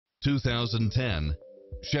2010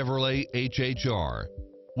 Chevrolet HHR.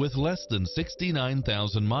 With less than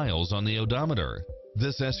 69,000 miles on the odometer,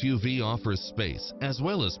 this SUV offers space as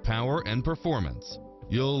well as power and performance.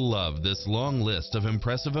 You'll love this long list of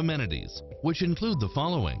impressive amenities, which include the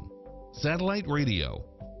following: satellite radio,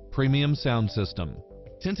 premium sound system,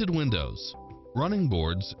 tinted windows, running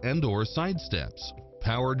boards and/or side steps,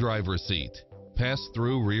 power driver seat,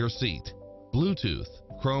 pass-through rear seat, Bluetooth,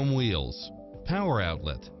 chrome wheels, power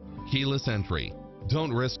outlet, keyless entry.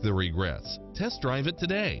 Don't risk the regrets. Test drive it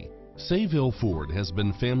today. Sayville Ford has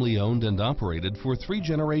been family owned and operated for 3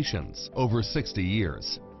 generations, over 60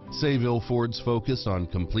 years. Sayville Ford's focus on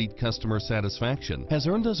complete customer satisfaction has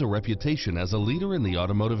earned us a reputation as a leader in the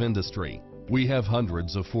automotive industry. We have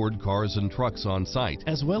hundreds of Ford cars and trucks on site,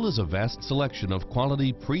 as well as a vast selection of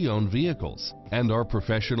quality pre-owned vehicles. And our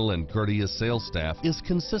professional and courteous sales staff is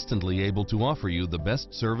consistently able to offer you the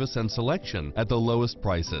best service and selection at the lowest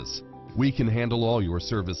prices. We can handle all your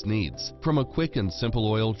service needs, from a quick and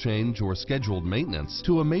simple oil change or scheduled maintenance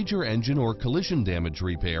to a major engine or collision damage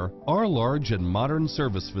repair. Our large and modern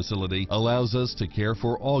service facility allows us to care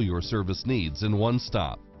for all your service needs in one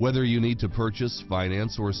stop. Whether you need to purchase,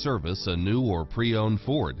 finance, or service a new or pre-owned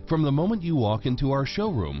Ford, from the moment you walk into our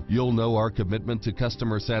showroom, you'll know our commitment to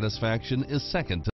customer satisfaction is second to